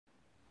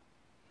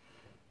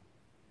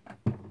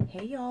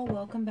Hey y'all,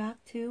 welcome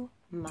back to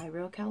My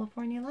Real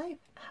California Life.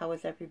 How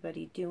is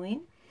everybody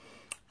doing?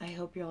 I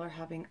hope y'all are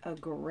having a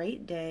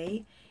great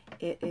day.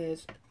 It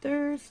is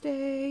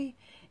Thursday,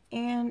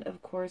 and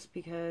of course,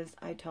 because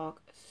I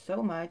talk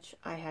so much,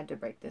 I had to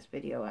break this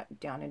video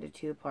down into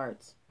two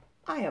parts.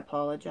 I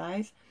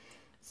apologize.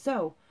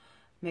 So,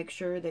 make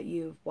sure that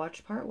you've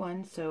watched part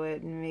one so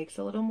it makes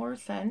a little more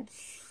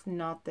sense.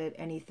 Not that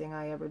anything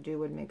I ever do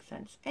would make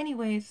sense.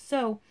 Anyways,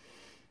 so,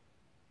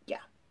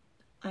 yeah.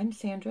 I'm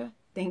Sandra.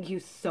 Thank you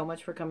so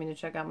much for coming to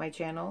check out my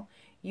channel.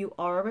 You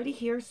are already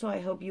here, so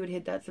I hope you would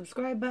hit that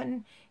subscribe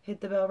button,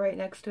 hit the bell right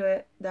next to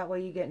it. That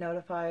way you get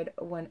notified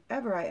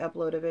whenever I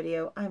upload a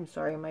video. I'm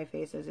sorry, my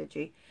face is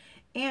itchy.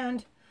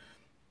 And,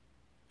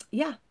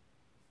 yeah,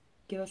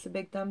 give us a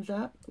big thumbs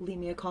up. Leave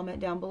me a comment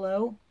down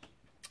below.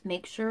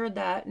 Make sure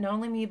that not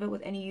only me, but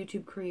with any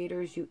YouTube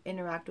creators, you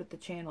interact with the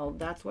channel.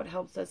 That's what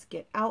helps us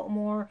get out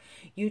more.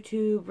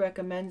 YouTube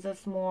recommends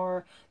us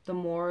more, the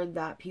more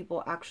that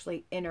people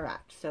actually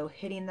interact. So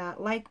hitting that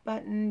like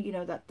button, you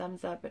know, that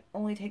thumbs up, it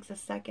only takes a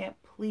second.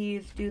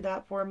 Please do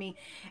that for me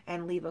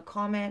and leave a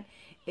comment.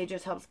 It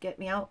just helps get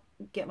me out,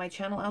 get my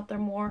channel out there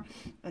more.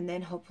 And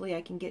then hopefully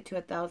I can get to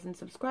 1,000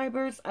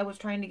 subscribers. I was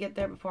trying to get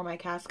there before my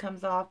cast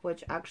comes off,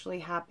 which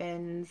actually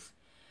happens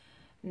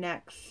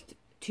next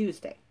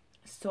Tuesday.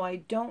 So I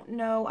don't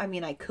know. I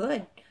mean, I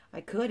could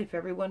if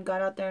everyone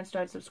got out there and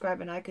started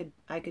subscribing, I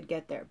could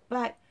get there.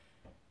 But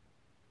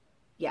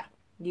yeah,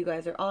 you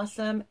guys are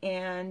awesome.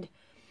 And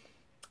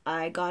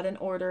I got an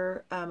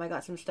order. I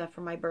got some stuff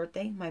for my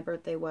birthday. My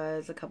birthday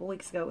was a couple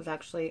weeks ago. It was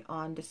actually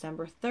on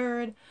December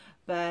 3rd.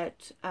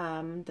 But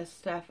the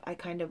stuff I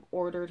kind of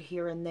ordered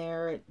here and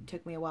there. It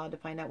took me a while to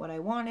find out what I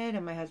wanted.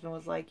 And my husband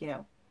was like, you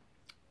know,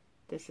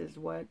 this is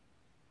what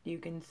you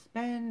can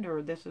spend,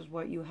 or this is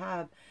what you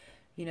have.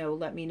 You know,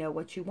 let me know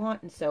what you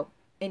want. And so,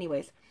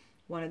 anyways,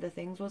 one of the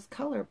things was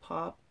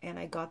ColourPop, and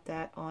I got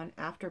that on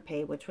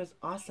Afterpay, which was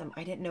awesome.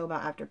 I didn't know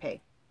about Afterpay.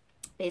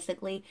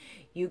 Basically,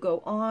 you go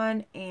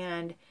on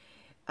and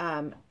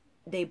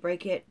they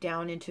break it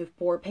down into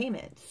 4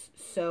 payments.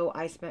 So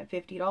I spent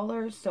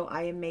 $50, so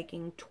I am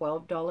making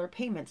 $12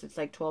 payments. It's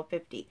like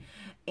 $12.50,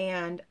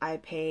 and I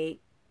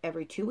pay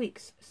every 2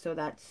 weeks. So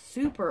that's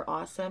super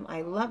awesome.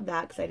 I love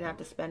that because I didn't have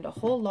to spend a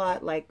whole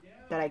lot like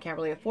that I can't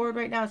really afford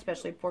right now,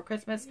 especially before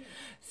Christmas.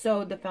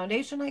 So the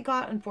foundation I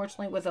got,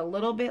 unfortunately, was a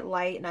little bit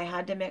light, and I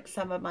had to mix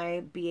some of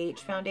my BH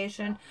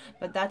foundation,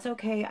 but that's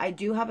okay. I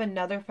do have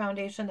another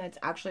foundation that's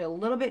actually a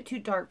little bit too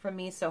dark for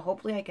me, so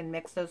hopefully I can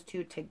mix those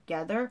two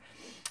together.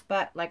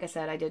 But like I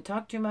said, I did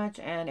talk too much,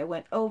 and it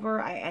went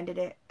over. I ended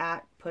it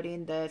at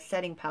putting the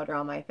setting powder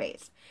on my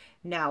face.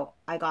 Now,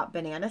 I got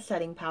banana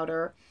setting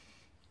powder,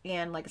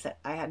 and like I said,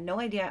 I had no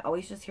idea. I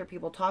always just hear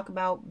people talk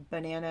about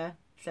banana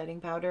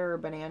setting powder or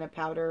banana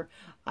powder.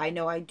 I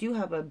know I do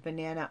have a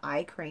banana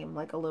eye cream,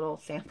 like a little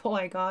sample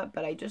I got,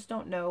 but I just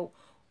don't know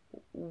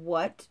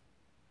what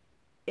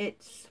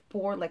it's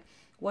for. Like,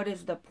 what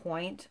is the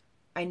point?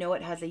 I know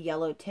it has a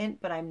yellow tint,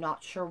 but I'm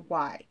not sure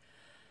why.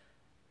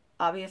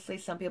 Obviously,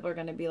 some people are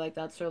going to be like,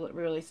 that's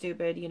really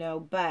stupid, you know,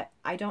 but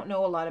I don't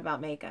know a lot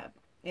about makeup.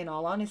 In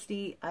all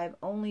honesty, I've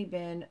only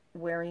been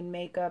wearing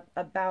makeup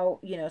about,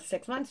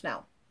 6 months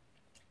now.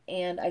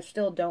 And I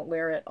still don't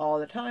wear it all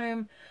the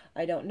time.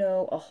 I don't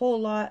know a whole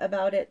lot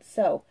about it.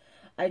 So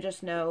I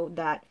just know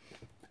that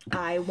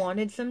I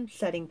wanted some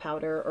setting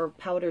powder or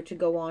powder to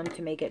go on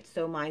to make it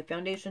so my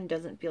foundation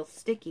doesn't feel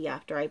sticky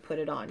after I put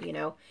it on, you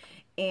know.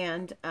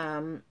 And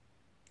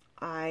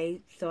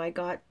I saw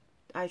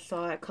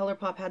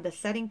ColourPop had the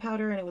setting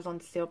powder, and it was on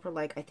sale for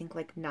like, I think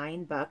like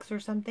 $9 or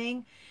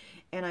something.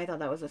 And I thought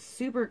that was a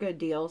super good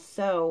deal.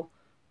 So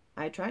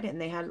I tried it,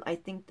 and I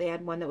think they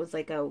had one that was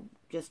like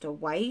just a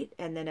white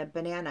and then a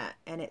banana,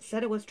 and it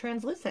said it was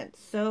translucent.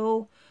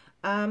 So,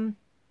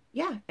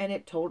 yeah, and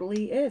it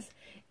totally is.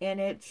 And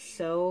it's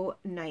so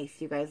nice,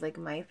 you guys. Like,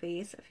 my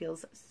face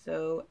feels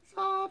so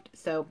soft.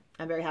 So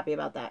I'm very happy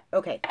about that.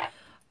 Okay.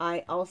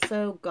 I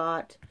also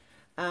got,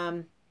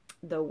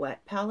 the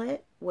Wet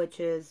palette, which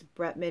is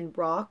Bretman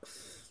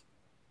Brock's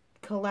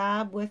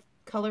collab with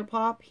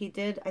ColourPop. He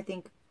did, I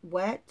think,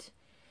 Wet,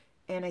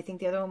 and I think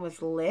the other one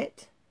was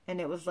Lit. And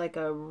it was like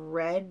a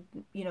red,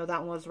 that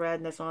one was red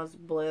and this one was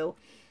blue.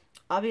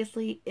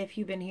 Obviously, if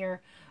you've been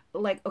here,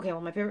 like, okay,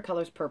 well, my favorite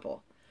color is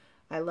purple.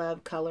 I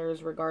love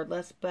colors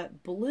regardless,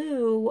 but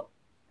blue,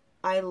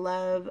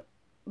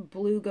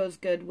 blue goes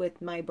good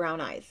with my brown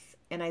eyes.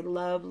 And I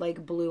love,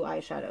 like, blue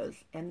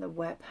eyeshadows. And the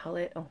Wet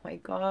palette, oh my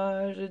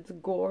gosh, it's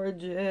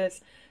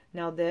gorgeous.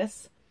 Now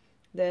this,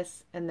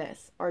 and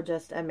this are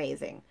just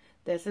amazing.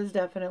 This is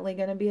definitely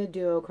going to be a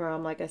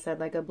duochrome, like I said,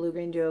 like a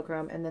blue-green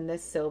duochrome. And then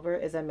this silver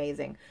is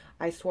amazing.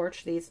 I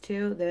swatched these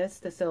two,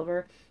 the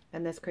silver,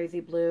 and this crazy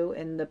blue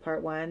in the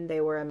part 1.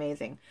 They were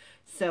amazing.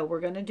 So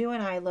we're going to do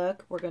an eye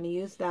look. We're going to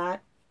use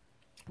that.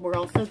 We're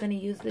also going to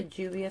use the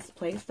Juvias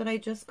Place that I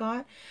just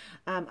got.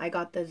 I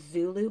got the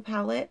Zulu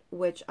palette,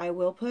 which I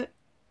will put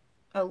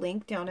a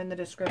link down in the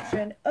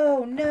description.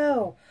 Oh,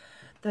 no!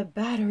 The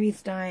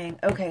battery's dying.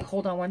 Okay,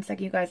 hold on one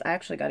second, you guys. I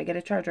actually got to get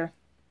a charger.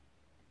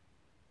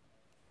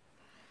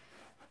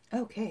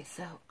 Okay,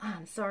 so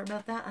I'm sorry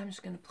about that. I'm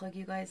just going to plug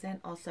you guys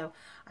in. Also,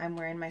 I'm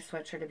wearing my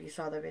sweatshirt. If you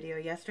saw the video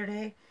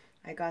yesterday,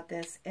 I got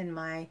this in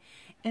my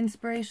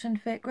Inspiration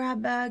Fit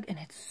grab bag, and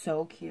it's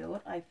so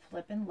cute. I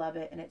flippin' love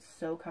it, and it's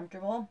so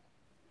comfortable.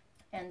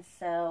 And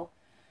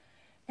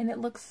it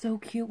looks so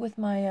cute with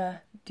my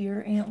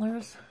deer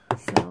antlers.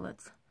 So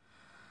let's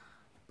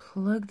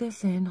plug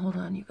this in. Hold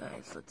on, you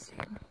guys. Let's see.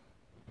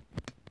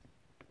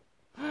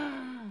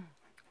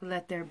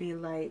 Let there be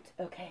light.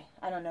 Okay,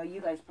 I don't know.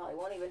 You guys probably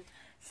won't even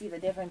see the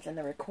difference in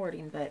the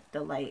recording, but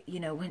the light, you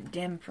know, went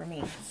dim for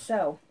me.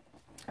 So,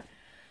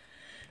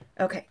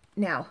 okay,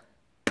 now,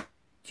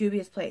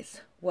 Juvia's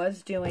Place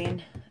was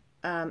doing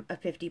a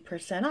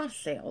 50% off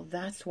sale.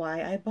 That's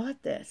why I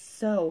bought this.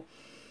 So,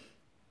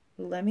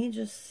 let me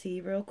just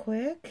see real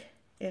quick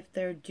if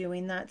they're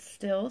doing that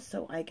still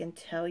so I can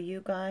tell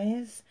you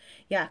guys.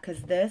 Yeah,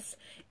 because this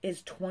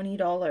is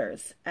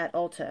 $20 at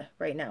Ulta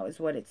right now is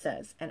what it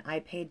says. And I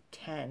paid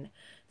 $10.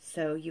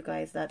 So, you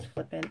guys, that's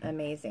flippin'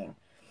 amazing.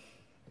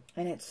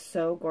 And it's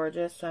so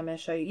gorgeous. So, I'm going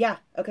to show you. Yeah,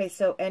 okay,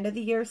 so end of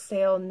the year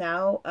sale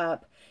now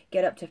up.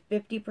 Get up to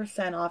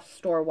 50% off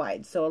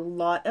store-wide. So, a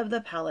lot of the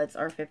palettes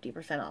are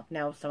 50% off.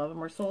 Now, some of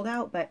them are sold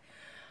out, but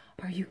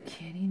are you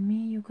kidding me?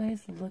 You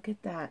guys, look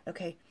at that.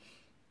 Okay,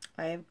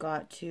 I have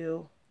got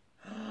to...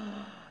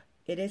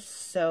 It is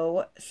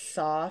so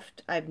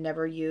soft. I've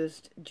never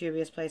used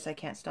Juvia's Place. I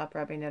can't stop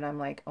rubbing it. I'm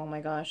like, oh my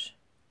gosh.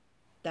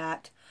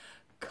 That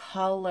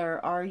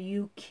color. Are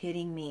you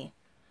kidding me?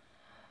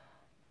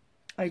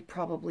 I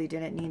probably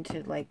didn't need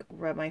to like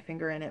rub my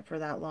finger in it for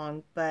that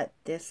long, but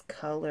this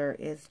color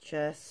is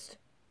just...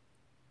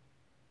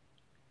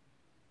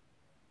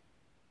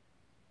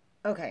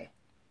 Okay.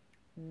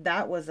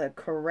 That was a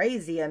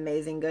crazy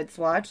amazing good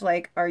swatch.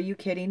 Like, are you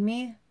kidding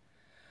me?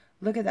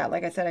 Look at that.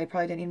 Like I said, I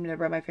probably didn't even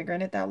rub my finger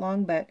in it that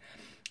long, but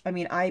I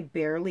mean, I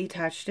barely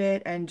touched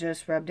it and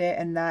just rubbed it,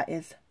 and that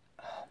is,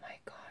 oh my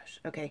gosh.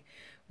 Okay,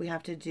 we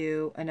have to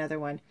do another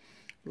one.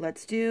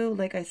 Let's do,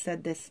 like I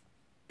said, this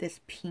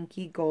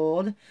pinky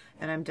gold,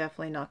 and I'm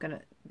definitely not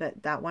gonna,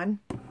 but that one,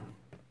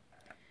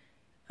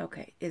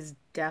 okay, is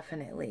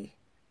definitely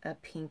a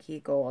pinky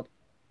gold.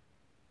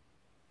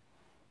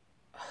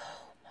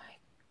 Oh my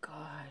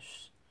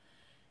gosh.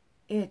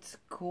 It's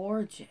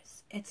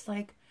gorgeous. It's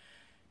like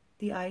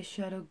the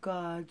eyeshadow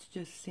gods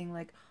just sing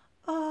like,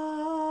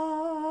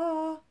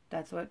 ah.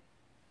 That's what.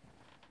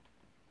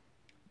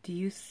 Do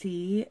you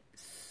see?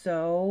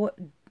 So,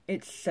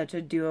 it's such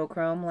a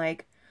duochrome.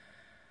 Like,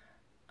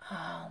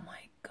 oh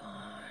my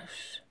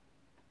gosh.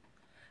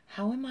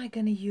 How am I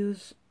going to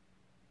use...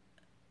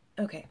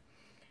 Okay.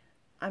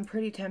 I'm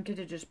pretty tempted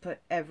to just put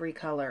every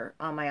color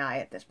on my eye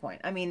at this point.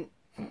 I mean,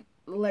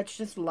 let's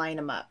just line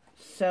them up.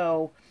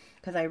 So,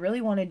 because I really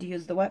wanted to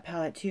use the wet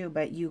palette too,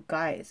 but you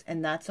guys,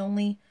 and that's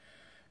only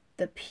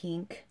the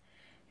pink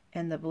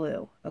and the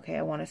blue. Okay,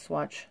 I want to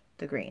swatch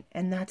the green.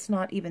 And that's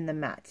not even the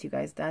mattes, you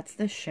guys. That's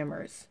the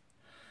shimmers.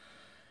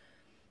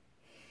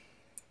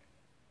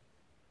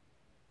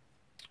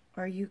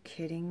 Are you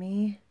kidding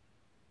me?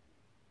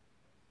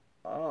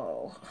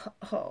 Oh,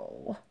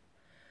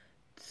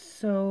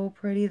 so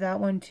pretty. That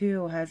one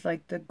too has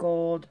like the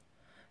gold,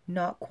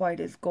 not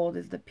quite as gold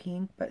as the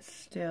pink, but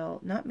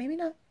still not, maybe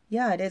not.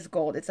 Yeah, it is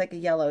gold. It's like a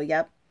yellow.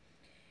 Yep.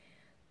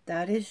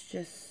 That is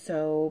just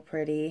so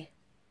pretty.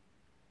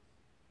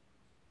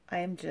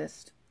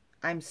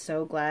 I'm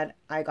so glad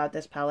I got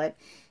this palette.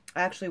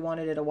 I actually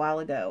wanted it a while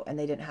ago and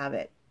they didn't have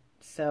it.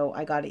 So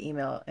I got an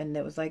email and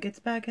it was like, it's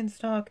back in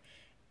stock,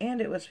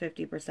 and it was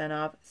 50%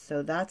 off.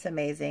 So that's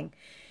amazing.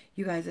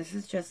 You guys, this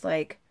is just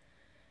like,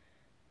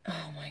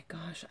 oh my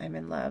gosh, I'm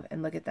in love.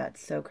 And look at that.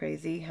 So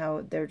crazy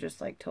how they're just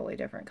like totally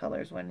different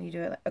colors when you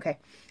do it. Okay.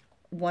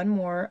 One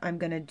more. I'm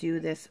going to do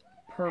this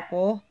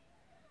purple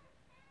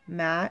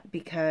matte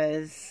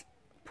because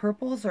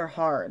purples are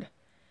hard.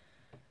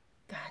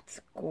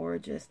 That's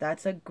gorgeous.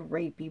 That's a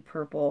grapey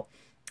purple.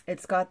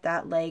 It's got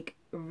that like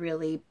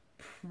really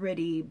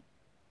pretty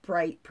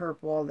bright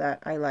purple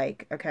that I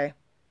like. Okay.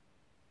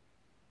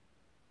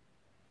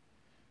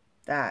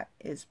 That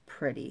is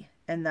pretty.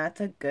 And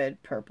that's a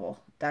good purple.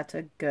 That's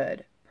a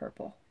good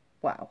purple.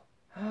 Wow.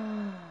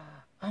 Oh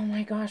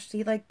my gosh.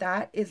 See, like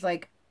that is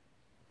like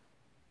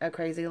a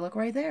crazy look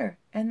right there.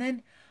 And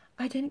then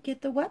I didn't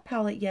get the wet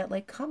palette yet.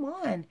 Like, come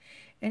on.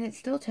 And it's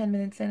still 10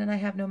 minutes in and I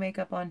have no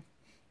makeup on.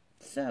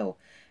 So,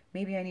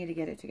 maybe I need to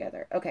get it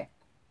together. Okay,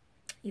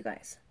 you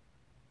guys.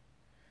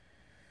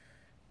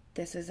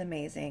 This is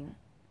amazing.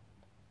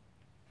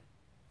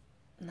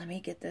 Let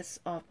me get this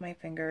off my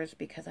fingers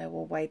because I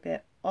will wipe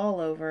it all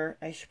over.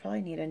 I should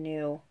probably need a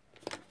new,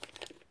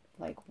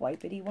 like,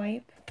 wipety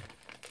wipe.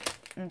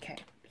 Okay,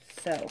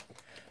 so,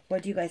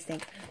 what do you guys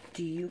think?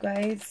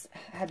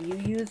 Have you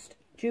used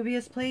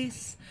Juvia's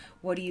Place?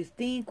 What do you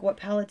think? What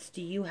palettes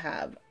do you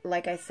have?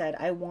 Like I said,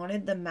 I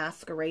wanted the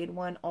Masquerade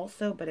one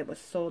also, but it was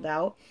sold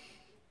out.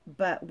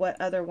 But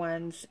what other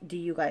ones do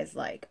you guys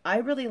like? I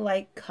really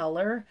like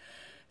color,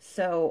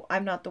 so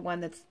I'm not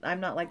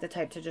like the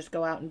type to just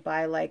go out and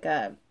buy like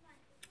a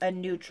a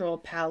neutral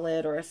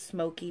palette or a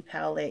smoky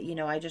palette. You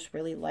know, I just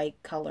really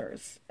like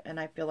colors. And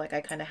I feel like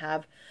I kind of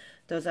have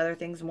those other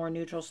things. More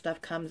neutral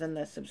stuff comes in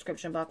the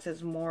subscription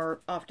boxes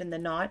more often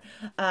than not.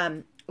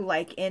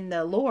 Like in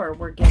the lore,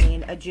 we're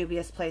getting a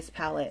Juvias Place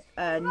palette,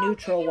 a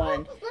neutral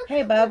one. Look,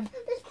 hey, bub.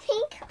 This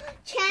pink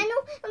channel,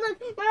 and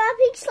look, my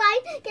pink slide,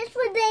 guess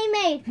what they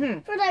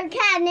made for their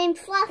cat named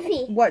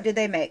Fluffy? What did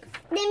they make?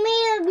 They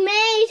made a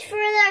maze for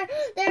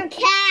their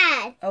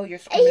cat. Oh, you're a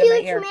screaming in my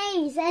huge ear.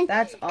 maze. And,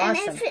 that's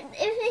awesome. And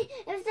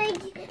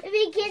if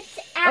it gets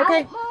out,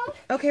 okay. Mom,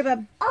 okay,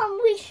 bub.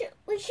 we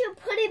should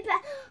put it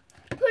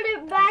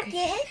back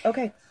okay. in.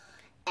 Okay.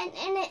 And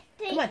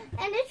Come on.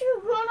 And it's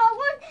a grown-up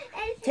one.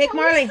 And take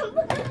Marley.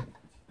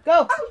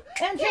 Go.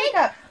 And take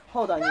Jacob.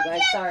 Hold on, you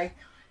guys. Sorry.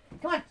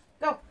 Come on.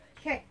 Go.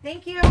 Okay.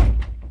 Thank you.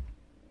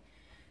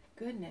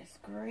 Goodness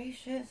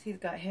gracious. He's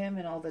got him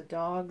and all the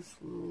dogs.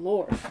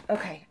 Lord.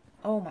 Okay.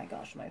 Oh my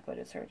gosh, my foot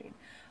is hurting.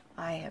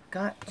 I have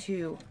got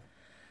to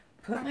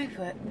put my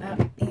foot up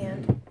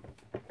and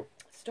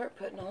start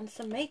putting on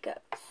some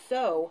makeup.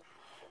 So,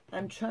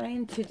 I'm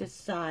trying to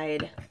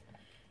decide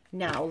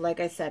now. Like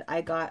I said,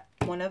 I got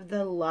one of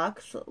the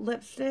Luxe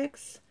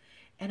lipsticks,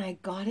 and I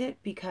got it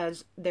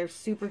because they're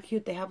super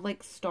cute. They have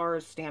like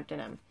stars stamped in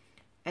them.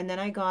 And then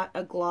I got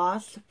a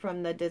gloss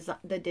from the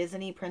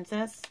Disney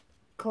Princess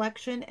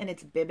collection, and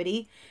it's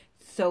Bibbidi.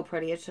 So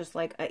pretty. It's just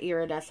like a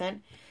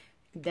iridescent.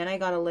 Then I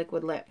got a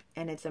liquid lip,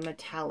 and it's a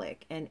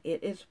metallic, and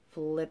it is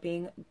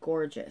flipping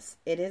gorgeous.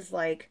 It is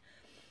like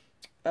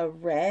a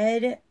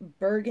red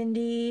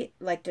burgundy,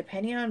 like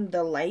depending on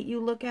the light you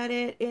look at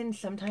it in,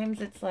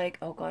 sometimes it's like,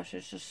 oh gosh,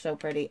 it's just so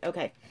pretty.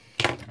 Okay,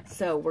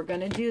 so we're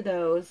gonna do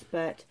those,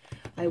 but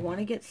I want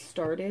to get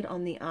started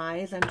on the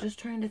eyes. I'm just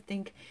trying to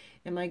think,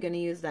 am I gonna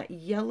use that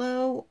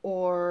yellow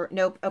or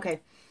nope?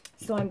 Okay,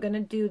 so I'm gonna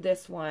do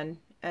this one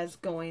as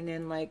going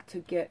in, like, to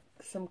get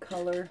some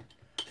color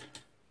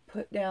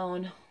put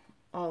down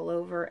all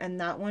over, and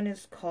that one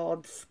is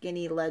called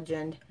Skinny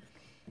Legend.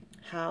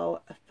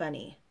 How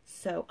funny.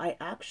 So I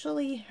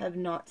actually have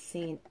not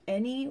seen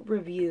any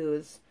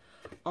reviews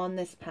on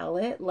this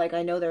palette. Like,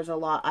 I know there's a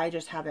lot. I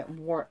just haven't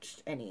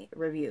watched any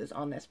reviews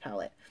on this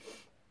palette.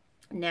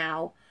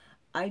 Now,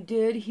 I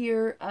did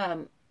hear,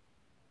 hold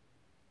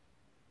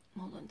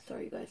on,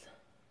 sorry you guys,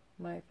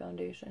 my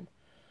foundation.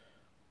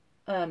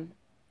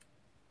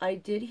 I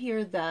did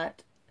hear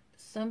that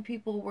some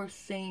people were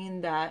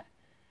saying that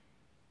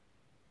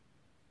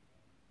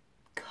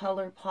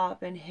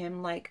ColourPop and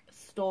him, like,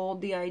 stole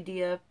the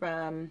idea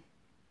from,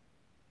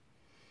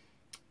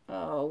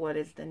 oh, what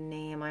is the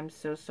name? I'm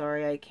so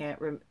sorry, I can't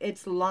remember.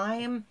 It's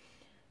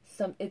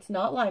it's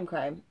not Lime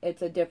Crime.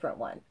 It's a different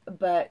one.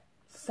 But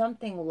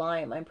something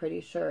Lime, I'm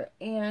pretty sure.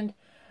 And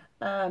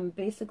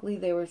basically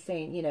they were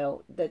saying, you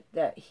know,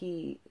 that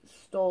he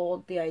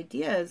stole the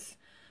ideas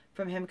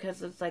from him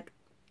because it's like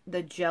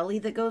the jelly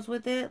that goes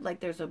with it.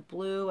 Like, there's a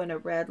blue and a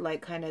red,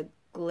 like, kind of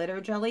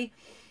glitter jelly.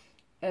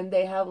 And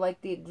they have,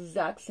 like, the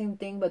exact same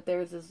thing, but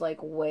theirs is, like,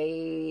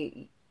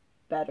 way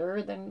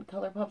better than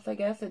ColourPop's, I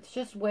guess. It's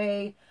just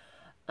way,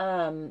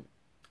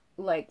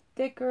 like,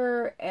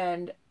 thicker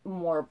and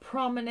more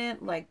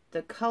prominent. Like,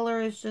 the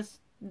color is just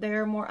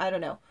there more, I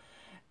don't know.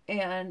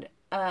 And,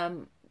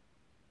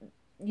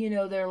 you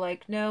know, they're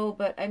like, no,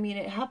 but, I mean,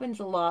 it happens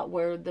a lot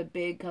where the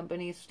big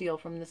companies steal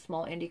from the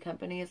small indie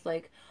companies.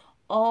 Like,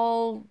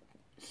 all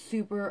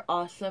super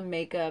awesome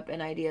makeup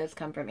and ideas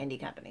come from indie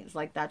companies.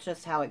 Like, that's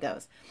just how it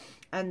goes.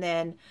 And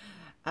then,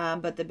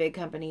 but the big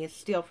companies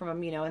steal from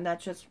them, you know, and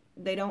that's just,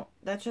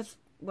 that's just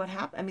what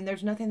happened. I mean,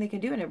 there's nothing they can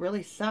do, and it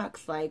really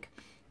sucks, like,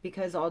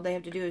 because all they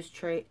have to do is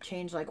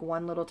change, like,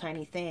 one little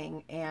tiny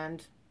thing,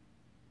 and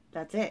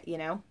that's it, you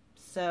know?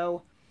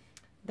 So,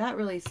 that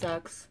really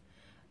sucks.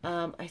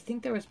 I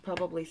think there was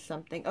probably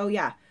something, oh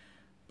yeah,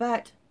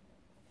 but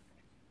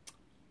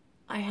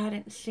I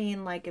hadn't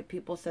seen, like, if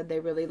people said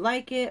they really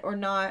like it or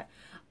not.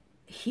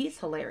 He's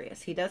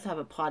hilarious. He does have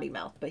a potty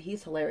mouth, but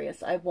he's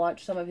hilarious. I've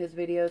watched some of his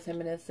videos,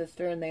 him and his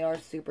sister, and they are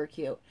super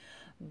cute.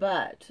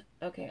 But,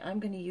 okay,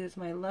 I'm going to use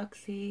my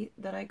Luxie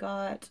that I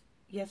got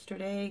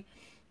yesterday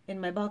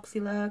in my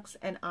Boxy Lux,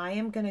 and I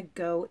am going to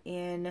go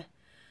in,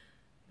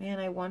 man,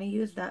 I want to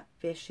use that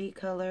fishy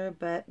color,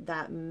 but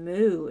that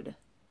mood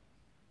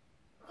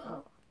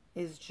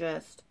is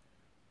just,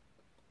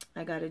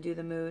 I got to do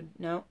the mood.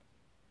 No,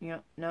 yeah,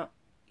 no,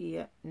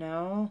 yeah,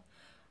 no.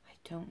 I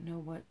don't know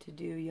what to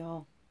do,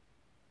 y'all.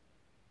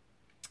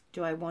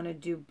 Do I want to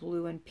do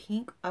blue and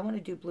pink? I want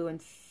to do blue and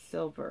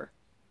silver.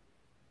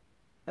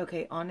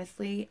 Okay,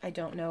 honestly, I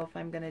don't know if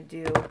I'm going to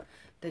do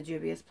the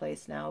Juvias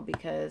Place now,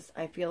 because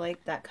I feel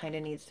like that kind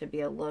of needs to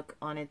be a look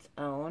on its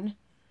own.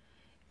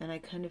 And I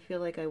kind of feel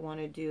like I want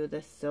to do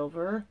the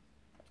silver.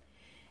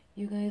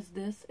 You guys,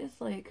 this is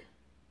like,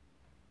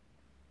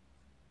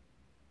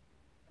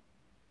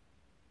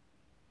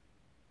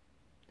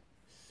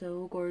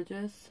 so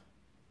gorgeous.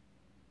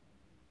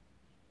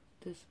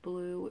 This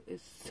blue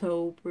is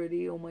so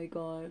pretty. Oh my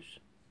gosh.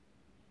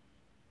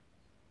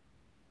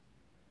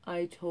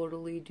 I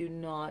totally do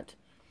not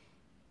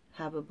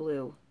have a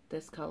blue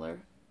this color.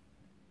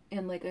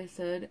 And like I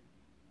said,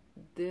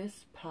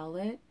 this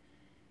palette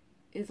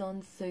is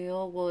on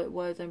sale. Well, it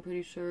was. I'm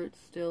pretty sure it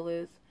still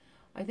is.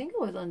 I think it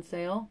was on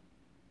sale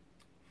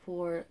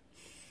for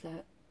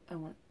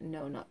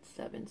no, not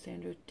 7,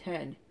 Sandra,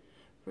 10.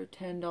 For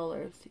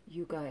 $10.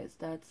 You guys,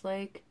 that's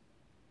like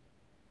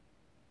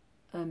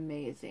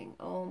amazing.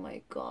 Oh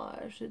my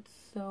gosh, it's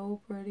so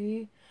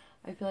pretty.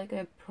 I feel like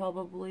I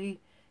probably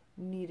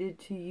needed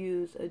to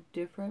use a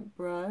different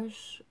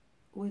brush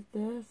with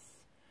this.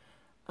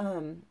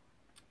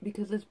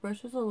 Because this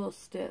brush is a little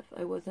stiff.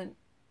 I wasn't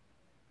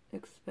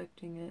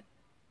expecting it.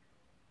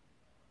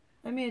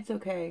 I mean, it's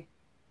okay,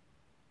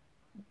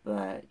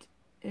 but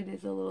it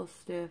is a little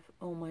stiff.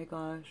 Oh my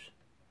gosh.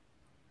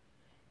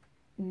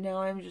 Now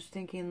I'm just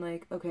thinking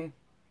like, okay,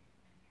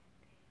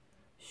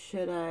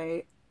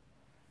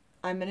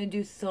 I'm gonna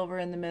do silver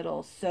in the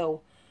middle,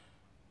 so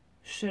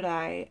should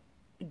I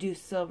do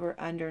silver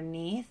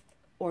underneath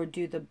or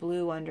do the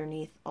blue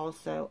underneath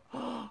also?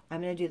 I'm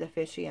gonna do the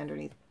fishy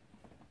underneath.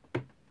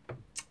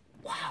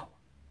 Wow.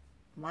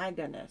 My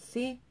goodness.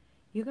 See?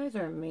 You guys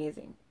are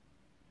amazing.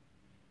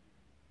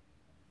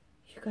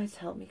 You guys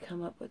help me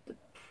come up with the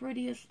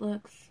prettiest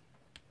looks.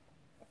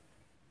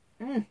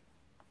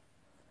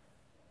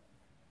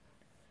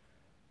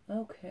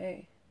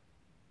 Okay.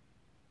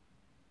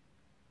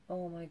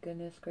 Oh my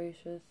goodness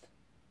gracious.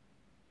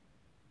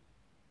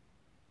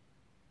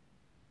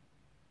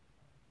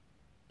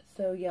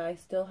 So yeah, I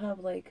still have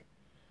like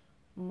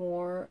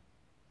more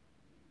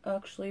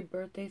actually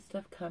birthday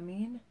stuff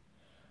coming.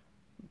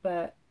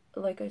 But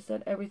like I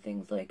said,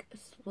 everything's like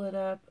split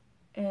up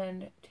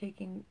and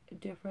taking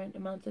different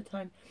amounts of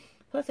time.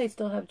 Plus I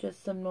still have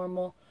just some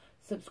normal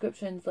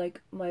subscriptions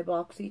like my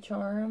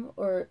BoxyCharm,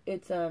 or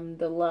it's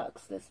the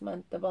Luxe this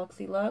month, the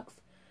Boxy Luxe.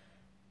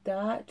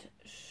 That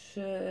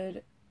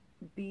should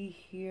be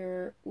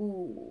here.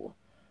 Ooh.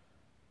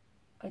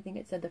 I think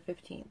it said the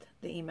 15th,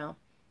 the email.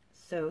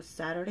 So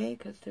Saturday,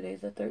 because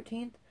today's the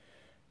 13th.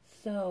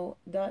 So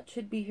that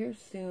should be here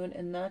soon,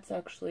 and that's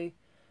actually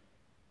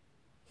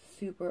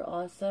super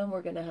awesome.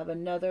 We're going to have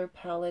another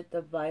palette,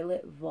 the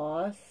Violet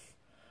Voss.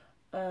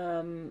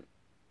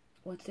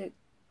 What's it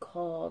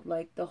called?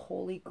 Like the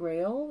Holy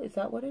Grail? Is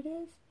that what it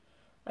is?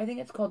 I think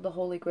it's called the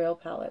Holy Grail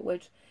palette,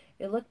 which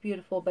it looked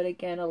beautiful, but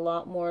again, a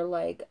lot more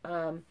like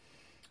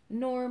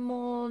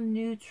normal,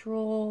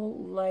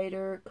 neutral,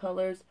 lighter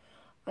colors.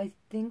 I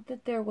think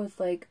that there was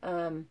like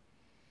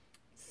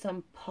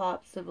some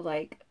pops of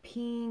like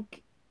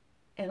pink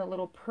and a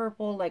little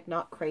purple, like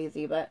not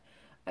crazy, but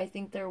I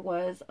think there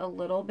was a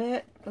little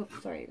bit. Oh,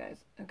 sorry, you guys.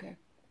 Okay.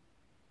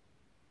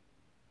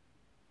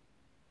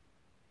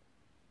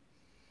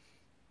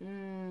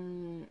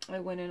 I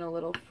went in a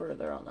little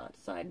further on that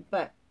side,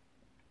 but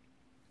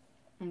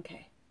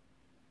okay.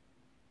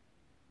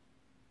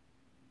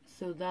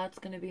 So that's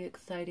going to be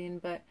exciting,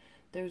 but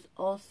there's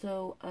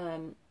also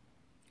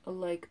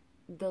like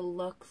the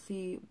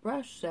Luxie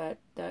brush set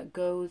that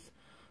goes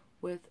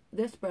with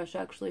this brush.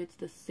 Actually, it's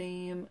the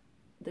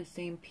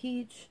same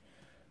peach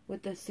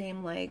with the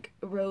same like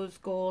rose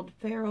gold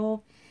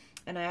ferrule,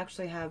 and I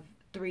actually have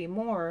 3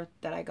 more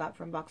that I got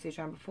from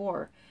BoxyCharm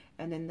before,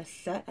 and then the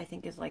set I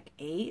think is like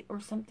 8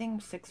 or something,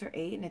 6 or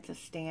 8, and it's a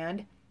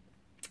stand.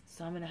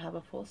 So I'm gonna have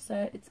a full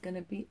set. It's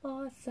gonna be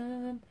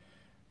awesome.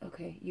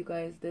 Okay, you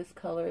guys, this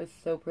color is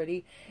so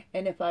pretty,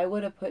 and if I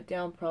would have put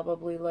down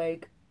probably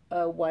like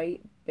a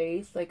white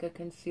base, like a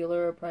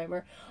concealer or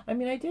primer, I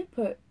mean I did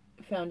put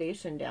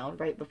foundation down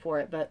right before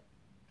it, but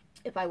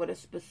if I would have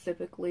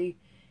specifically,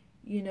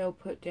 you know,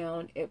 put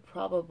down, it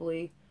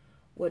probably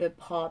would have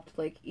popped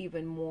like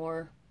even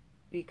more,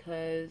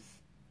 because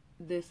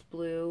this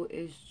blue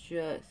is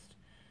just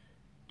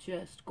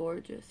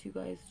gorgeous, you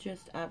guys.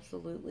 Just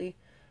absolutely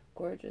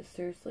gorgeous,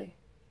 seriously.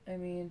 I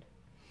mean,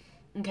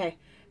 okay,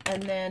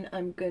 and then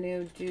I'm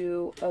gonna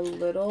do a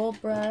little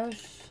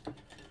brush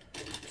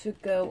to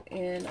go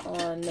in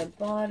on the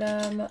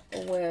bottom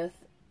with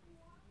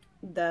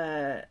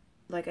the,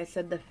 like I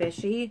said, the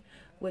fishy,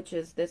 which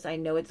is this. I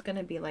know it's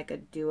gonna be like a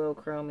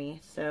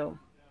duochrome, so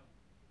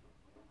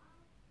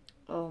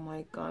oh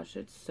my gosh,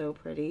 it's so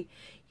pretty.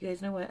 You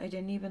guys know what? I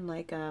didn't even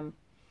like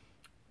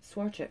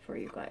swatch it for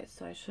you guys,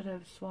 so I should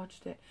have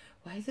swatched it.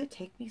 Why does it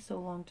take me so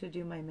long to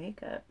do my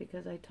makeup?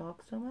 Because I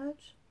talk so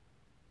much?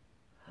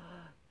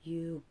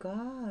 You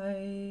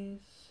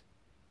guys,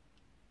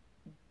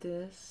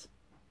 this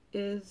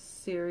is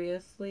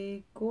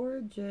seriously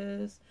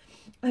gorgeous.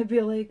 I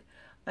feel like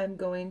I'm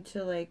going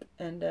to like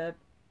end up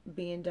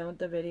being done with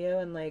the video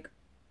and like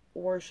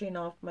washing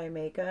off my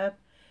makeup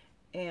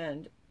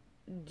and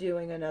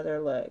doing another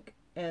look,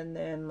 and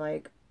then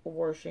like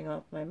washing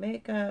off my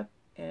makeup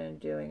and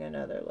doing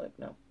another look.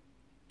 No,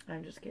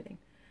 I'm just kidding.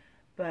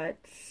 But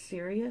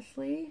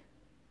seriously,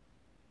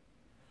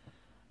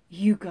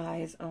 you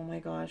guys, oh my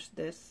gosh,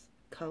 this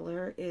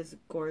color is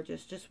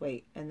gorgeous. Just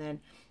wait. And then,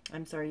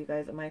 I'm sorry you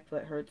guys, my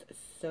foot hurts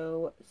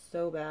so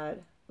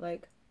bad.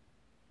 Like,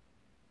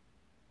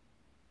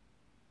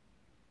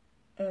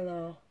 I don't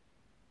know.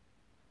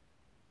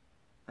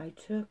 I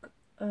took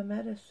a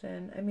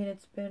medicine. I mean,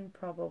 it's been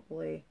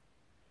probably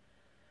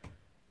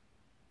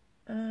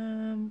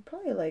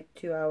Probably like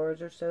 2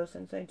 hours or so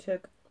since I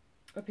took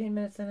a pain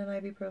medicine and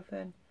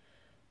ibuprofen.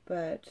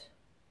 But,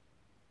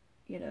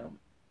 you know,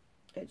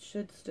 it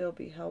should still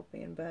be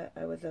helping. But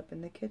I was up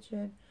in the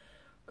kitchen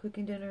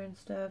cooking dinner and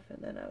stuff,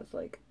 and then I was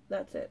like,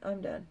 that's it,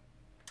 I'm done.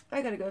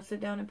 I gotta go sit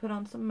down and put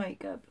on some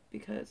makeup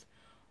because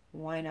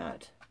why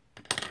not?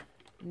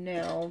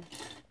 Now,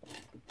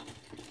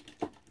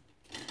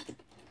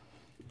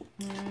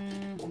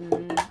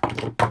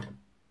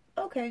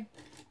 okay.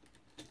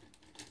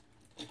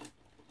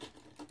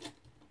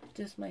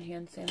 Just my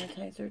hand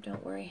sanitizer,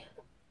 don't worry.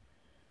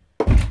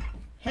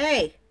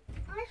 Hey!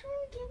 I just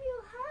want to give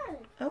you a hug.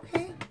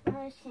 Okay.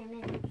 I just came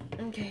in.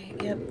 Okay,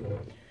 yep.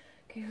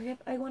 Okay, hurry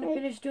up. I want to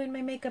finish doing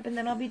my makeup and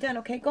then I'll be done.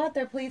 Okay, go out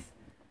there, please.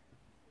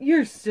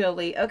 You're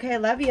silly. Okay, I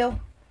love you.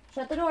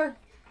 Shut the door.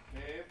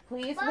 Babe.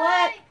 Please.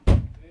 Bye. What?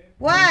 Babe.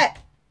 What?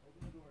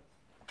 Open the door.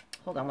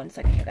 Hold on one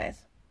second, you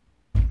guys.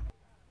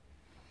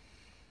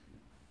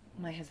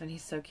 My husband,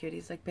 he's so cute.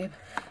 He's like, babe,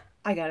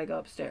 I gotta go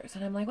upstairs.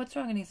 And I'm like, what's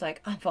wrong? And he's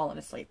like, I'm falling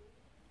asleep.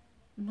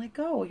 I'm like,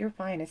 oh, you're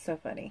fine. It's so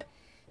funny.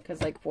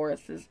 Because, like,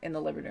 Forrest is in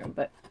the living room.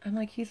 But I'm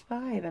like, he's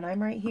 5 and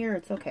I'm right here.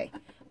 It's okay.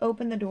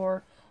 Open the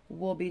door.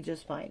 We'll be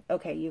just fine.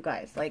 Okay, you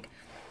guys, like,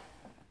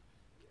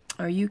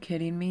 are you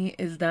kidding me?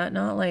 Is that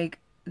not, like,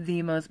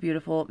 the most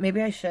beautiful?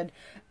 Maybe I should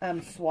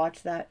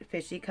swatch that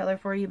fishy color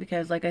for you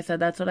because, like I said,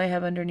 that's what I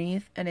have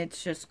underneath. And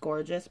it's just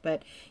gorgeous.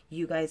 But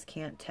you guys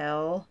can't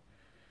tell.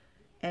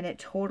 And it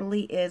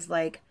totally is,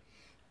 like,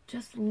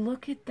 just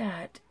look at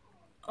that.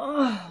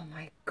 Oh,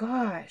 my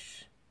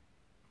gosh.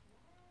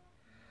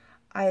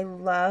 I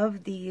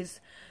love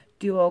these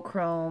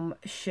duochrome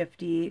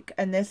shifty,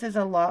 and this is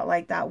a lot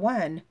like that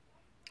one,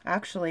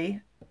 actually,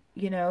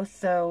 you know,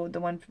 so the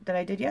one that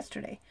I did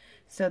yesterday.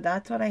 So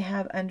that's what I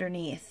have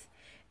underneath.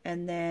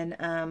 And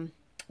then,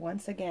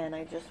 once again,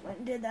 I just went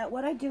and did that.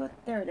 What I do with,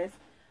 there it is.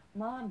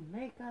 Mom,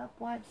 makeup,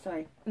 what?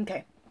 Sorry.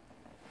 Okay.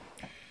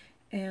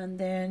 And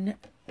then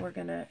we're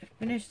going to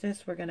finish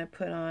this. We're going to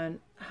put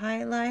on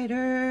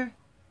highlighter.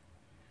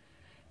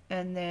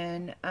 And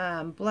then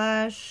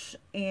blush,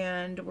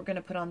 and we're going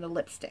to put on the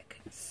lipstick.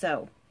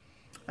 So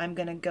I'm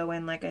going to go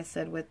in, like I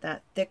said, with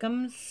that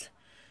Thickums.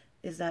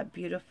 Is that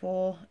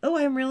beautiful? Oh,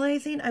 I'm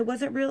realizing I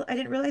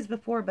didn't realize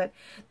before, but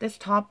this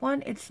top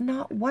one, it's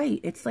not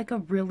white. It's like a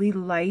really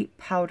light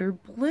powder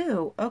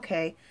blue.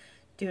 Okay,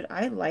 dude,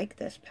 I like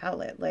this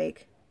palette.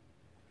 Like,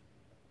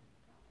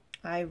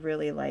 I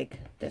really like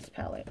this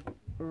palette.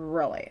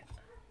 Really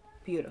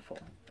beautiful.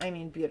 I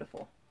mean,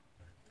 beautiful.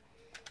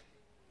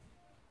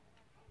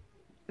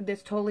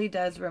 This totally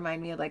does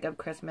remind me like of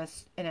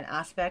Christmas in an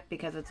aspect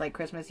because it's like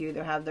Christmas, you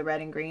either have the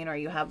red and green or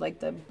you have like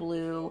the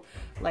blue,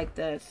 like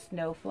the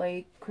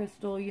snowflake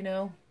crystal, you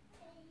know.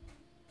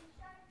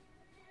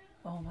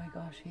 Oh my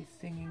gosh, he's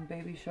singing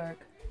Baby Shark.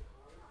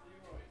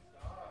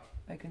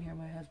 I can hear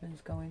my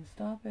husband's going,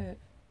 stop it.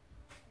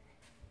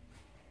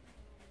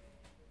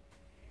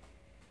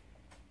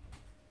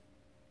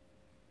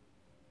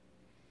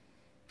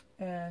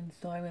 And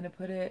so I'm going to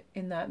put it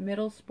in that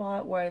middle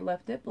spot where I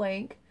left it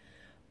blank.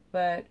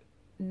 But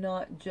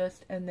not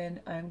just, and then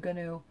I'm going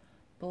to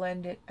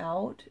blend it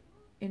out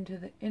into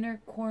the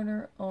inner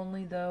corner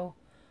only though,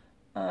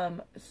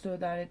 so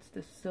that it's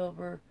the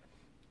silver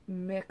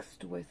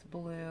mixed with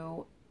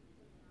blue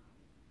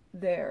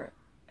there.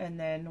 And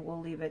then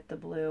we'll leave it the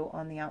blue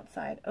on the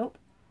outside. Oh.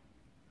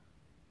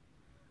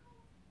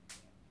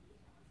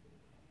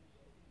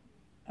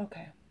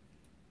 Okay.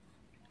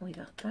 We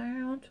got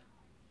that.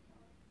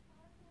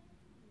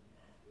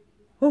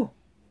 Oh.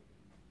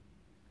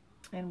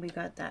 And we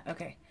got that.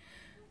 Okay.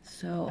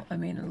 So, I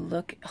mean,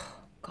 look. Oh,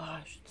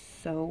 gosh. It's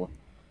so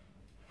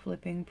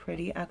flipping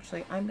pretty.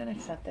 Actually, I'm going to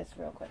shut this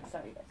real quick.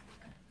 Sorry, guys.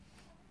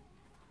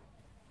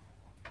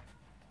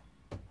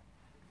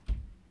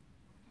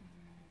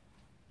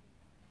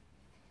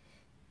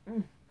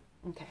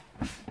 Okay.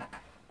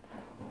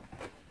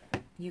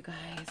 You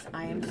guys,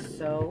 I am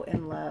so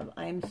in love.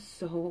 I'm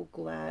so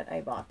glad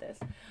I bought this.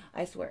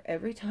 I swear,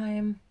 every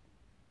time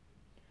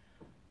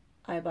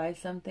I buy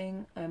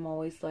something, I'm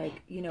always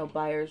like, you know,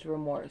 buyer's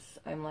remorse.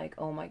 I'm like,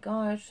 oh my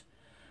gosh,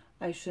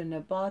 I shouldn't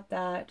have bought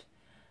that.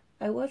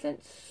 I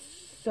wasn't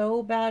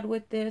so bad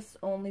with this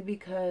only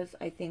because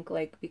I think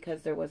like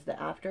because there was the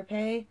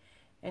afterpay,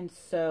 and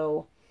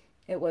so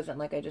it wasn't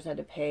like I just had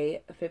to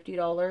pay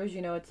 $50,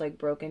 you know, it's like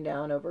broken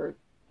down over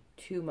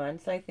 2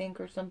 months, I think,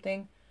 or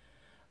something.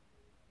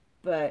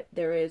 But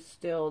there is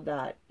still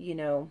that, you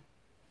know,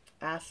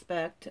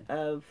 aspect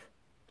of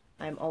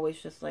I'm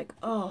always just like,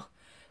 oh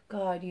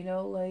God, you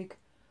know, like,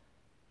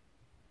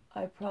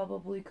 I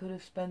probably could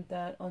have spent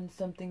that on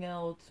something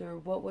else, or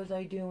what was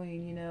I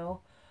doing, you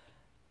know?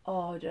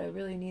 Oh, did I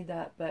really need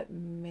that? But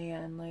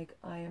man, like,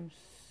 I am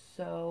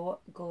so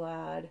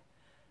glad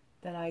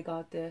that I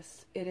got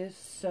this. It is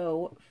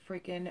so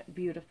freaking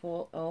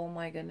beautiful. Oh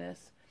my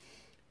goodness.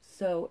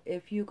 So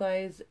if you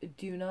guys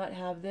do not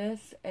have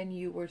this and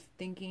you were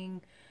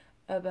thinking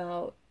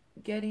about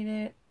getting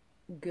it,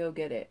 go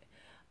get it.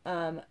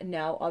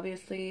 Now,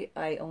 obviously,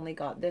 I only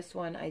got this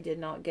one. I did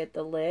not get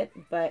the lit,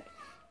 but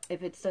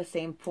if it's the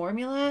same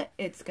formula,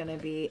 it's going to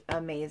be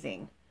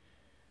amazing.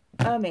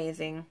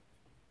 Amazing.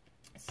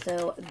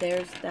 So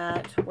there's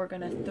that. We're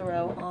going to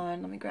throw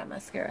on, let me grab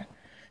mascara.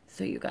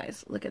 So you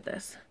guys, look at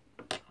this.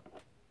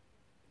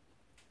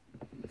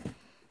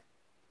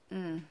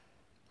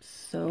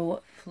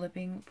 So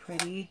flipping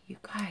pretty. You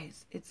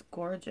guys, it's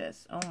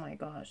gorgeous. Oh my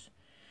gosh.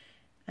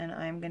 And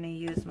I'm going to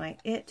use my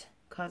IT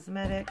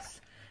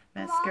Cosmetics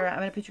mascara. I'm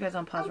going to put you guys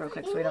on pause real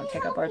quick so we don't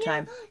take up our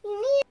time.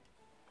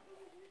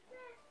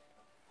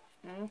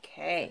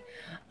 Okay.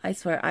 I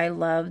swear, I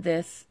love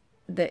this.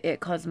 The IT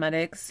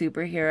Cosmetics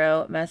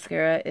Superhero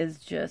Mascara is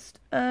just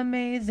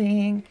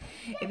amazing.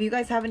 If you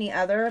guys have any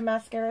other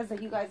mascaras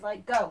that you guys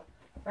like, go.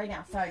 Right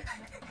now. Sorry.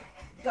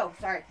 Go.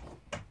 Sorry.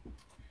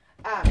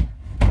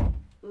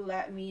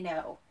 Let me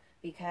know.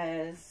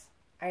 Because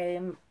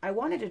I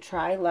wanted to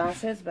try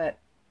lashes, but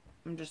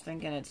I'm just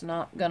thinking it's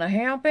not gonna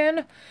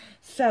happen.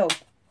 So,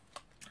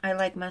 I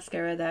like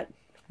mascara that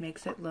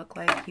makes it look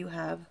like you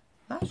have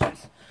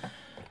lashes.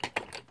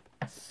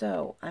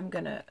 So, I'm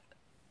gonna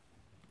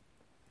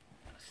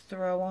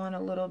throw on a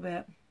little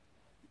bit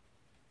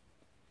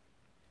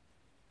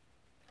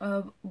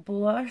of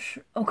blush.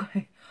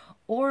 Okay.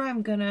 Or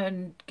I'm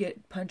gonna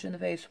get punched in the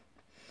face.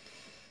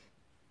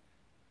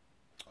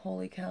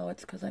 Holy cow,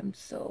 it's because I'm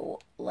so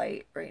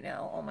light right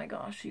now. Oh my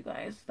gosh, you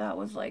guys. That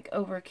was like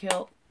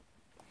overkill.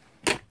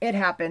 It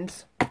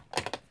happens.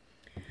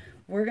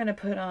 We're going to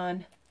put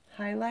on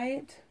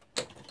highlight.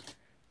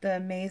 The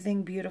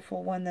amazing,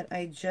 beautiful one that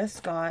I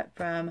just got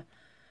from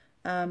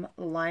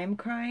Lime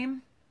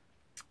Crime.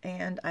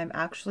 And I'm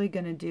actually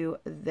going to do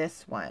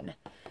this one.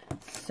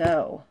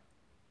 So,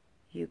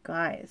 you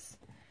guys,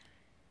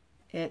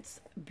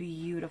 it's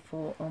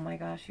beautiful. Oh my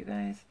gosh, you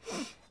guys.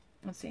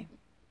 Let's see.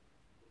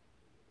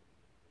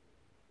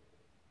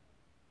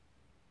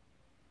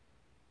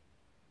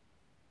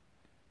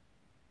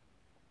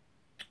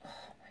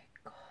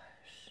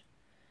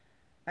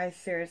 I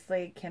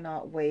seriously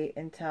cannot wait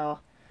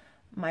until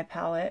my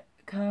palette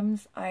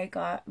comes.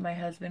 My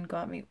husband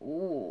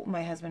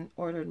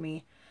ordered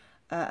me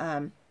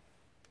a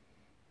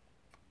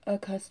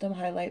custom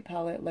highlight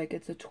palette. Like,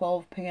 it's a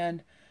 12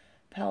 pan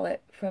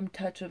palette from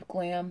Touch of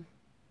Glam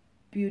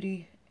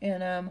Beauty.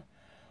 And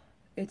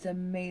it's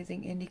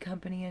amazing, indie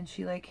company, and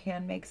she like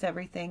hand makes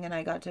everything, and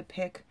I got to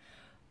pick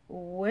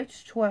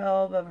which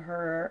 12 of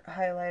her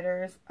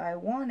highlighters I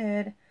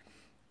wanted,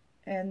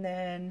 and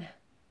then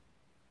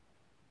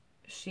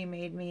she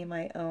made me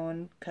my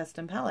own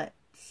custom palette.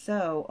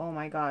 So, oh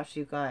my gosh,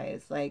 you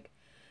guys, like,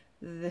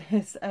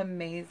 this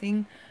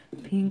amazing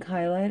pink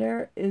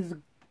highlighter is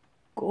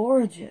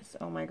gorgeous.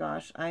 Oh my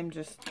gosh, I'm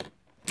just,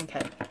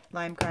 okay,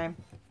 Lime Crime,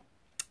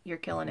 you're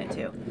killing it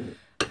too.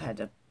 I had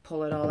to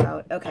pull it all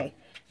out. Okay,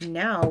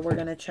 now we're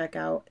going to check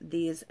out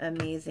these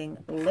amazing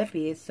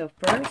lippies. So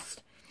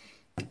first,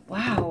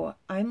 wow,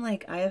 I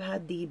have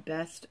had the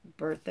best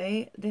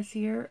birthday this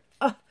year.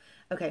 Oh,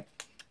 okay.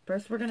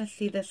 First, we're going to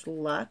see this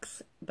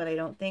Luxe, but I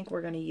don't think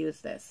we're going to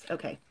use this.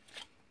 Okay.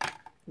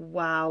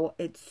 Wow,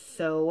 it's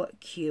so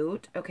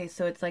cute. Okay,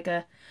 so it's like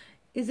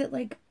is it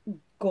like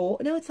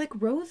gold? No, it's like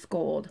rose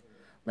gold.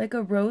 Like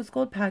a rose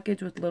gold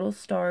package with little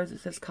stars. It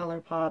says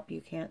ColourPop.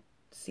 You can't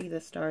see the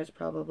stars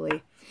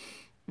probably.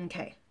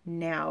 Okay,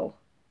 now,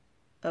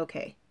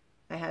 okay.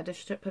 I had to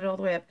put it all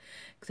the way up.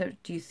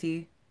 Except, do you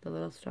see the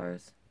little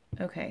stars?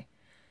 Okay.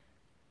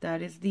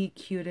 That is the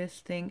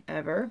cutest thing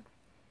ever.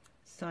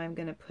 So I'm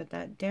going to put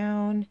that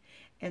down.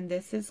 And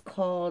this is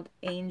called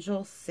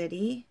Angel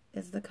City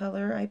is the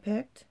color I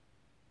picked.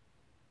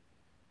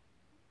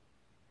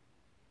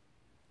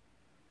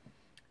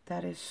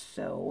 That is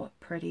so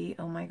pretty.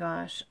 Oh my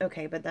gosh.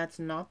 Okay, but that's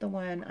not the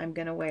one I'm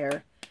going to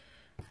wear.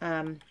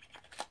 I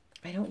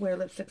don't wear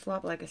lipsticks a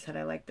lot, but like I said,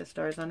 I like the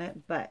stars on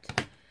it.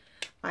 But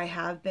I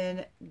have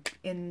been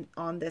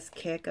on this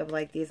kick of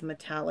like these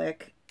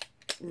metallic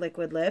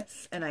liquid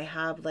lips. And I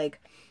have like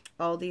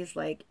all these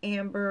like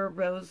amber,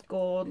 rose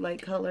gold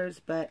like colors,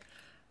 but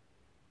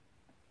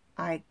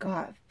I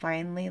got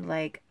finally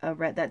like a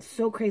red. That's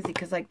so crazy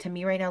because like to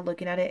me right now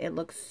looking at it, it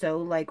looks so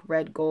like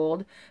red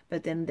gold,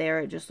 but then there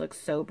it just looks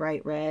so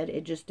bright red.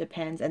 It just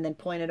depends. And then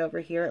pulling it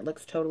over here, it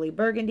looks totally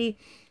burgundy.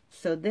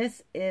 So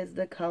this is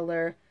the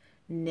color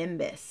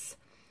Nimbus,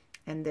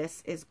 and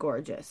this is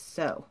gorgeous.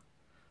 So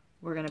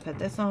we're gonna put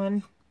this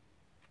on.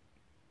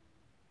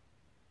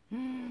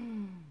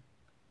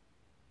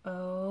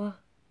 Oh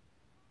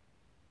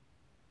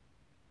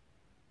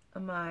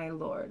my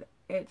Lord,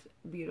 it's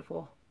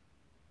beautiful.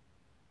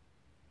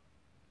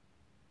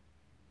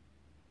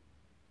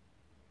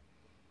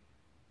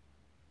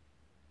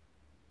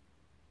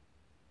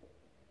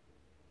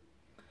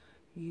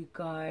 You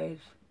guys,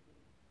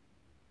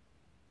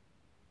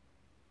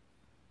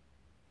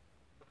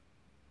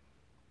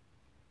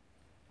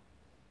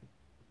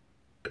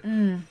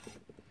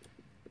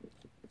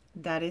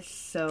 that is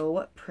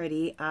so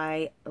pretty.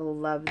 I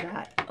love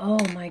that. Oh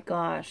my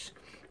gosh.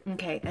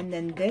 Okay, and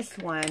then this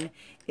one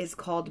is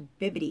called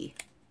Bibbidi.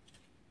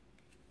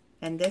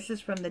 And this is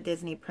from the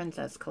Disney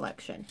Princess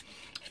collection.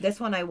 This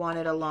one I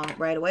wanted along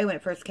right away when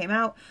it first came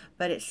out,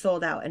 but it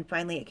sold out, and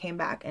finally it came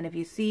back. And if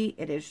you see,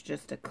 it is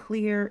just a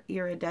clear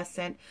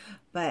iridescent,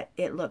 but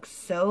it looks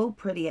so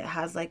pretty. It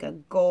has like a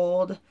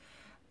gold,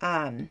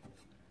 so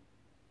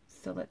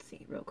let's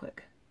see real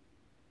quick.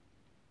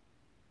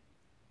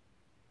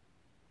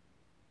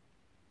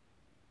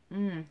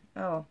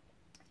 Oh.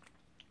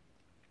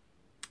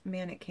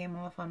 Man, it came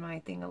off on my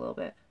thing a little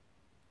bit.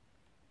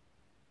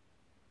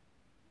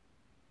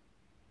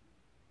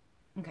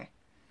 Okay.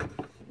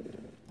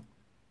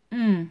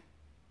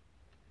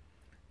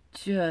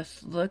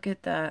 Just look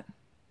at that.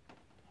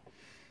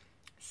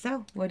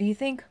 So, what do you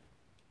think?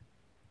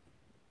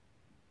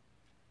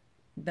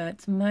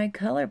 That's my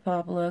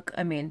ColourPop look.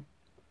 I mean,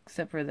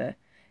 except for the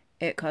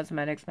It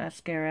Cosmetics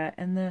mascara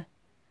and the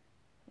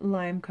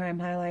Lime Crime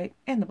highlight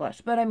and the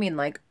blush. But I mean,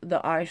 like, the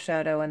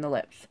eyeshadow and the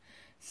lips.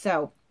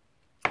 So,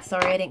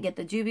 sorry I didn't get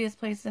the Juvias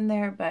place in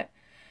there, but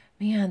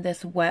man,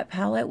 this wet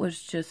palette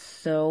was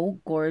just so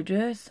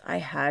gorgeous. I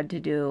had to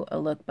do a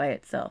look by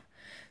itself.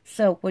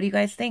 So, what do you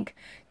guys think?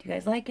 Do you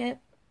guys like it?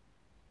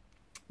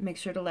 Make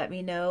sure to let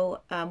me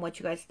know what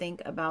you guys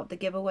think about the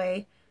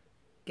giveaway.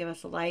 Give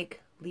us a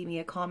like, leave me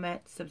a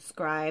comment,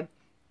 subscribe.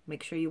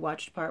 Make sure you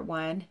watched part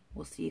 1.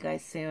 We'll see you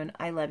guys soon.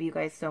 I love you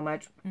guys so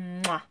much.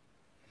 Mwah.